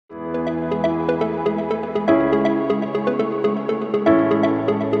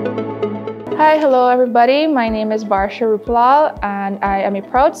Hi, hello everybody. My name is Barsha Rupalal and I am a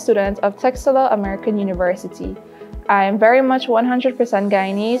proud student of Texila American University. I am very much 100%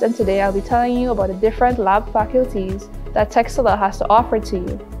 Guyanese and today I'll be telling you about the different lab faculties that Texila has to offer to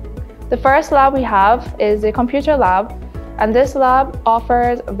you. The first lab we have is a computer lab, and this lab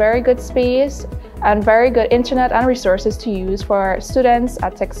offers very good space and very good internet and resources to use for students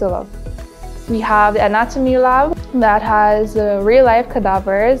at Texila. We have the anatomy lab that has real-life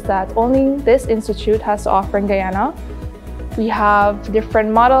cadavers that only this institute has to offer in Guyana. We have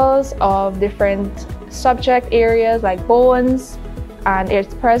different models of different subject areas like bones, and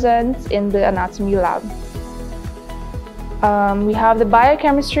it's present in the anatomy lab. We have the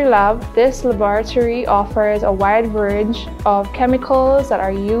Biochemistry Lab. This laboratory offers a wide range of chemicals that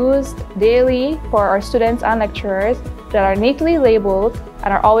are used daily for our students and lecturers that are neatly labeled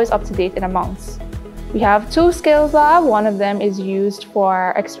and are always up to date in amounts. We have two skills lab. One of them is used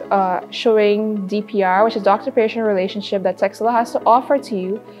for showing DPR, which is doctor-patient relationship that Texila has to offer to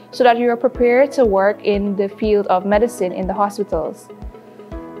you so that you are prepared to work in the field of medicine in the hospitals.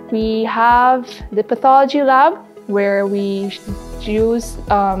 We have the Pathology Lab, where we use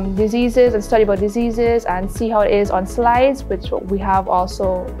diseases and study about diseases and see how it is on slides, which we have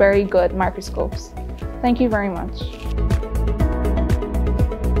also very good microscopes. Thank you very much.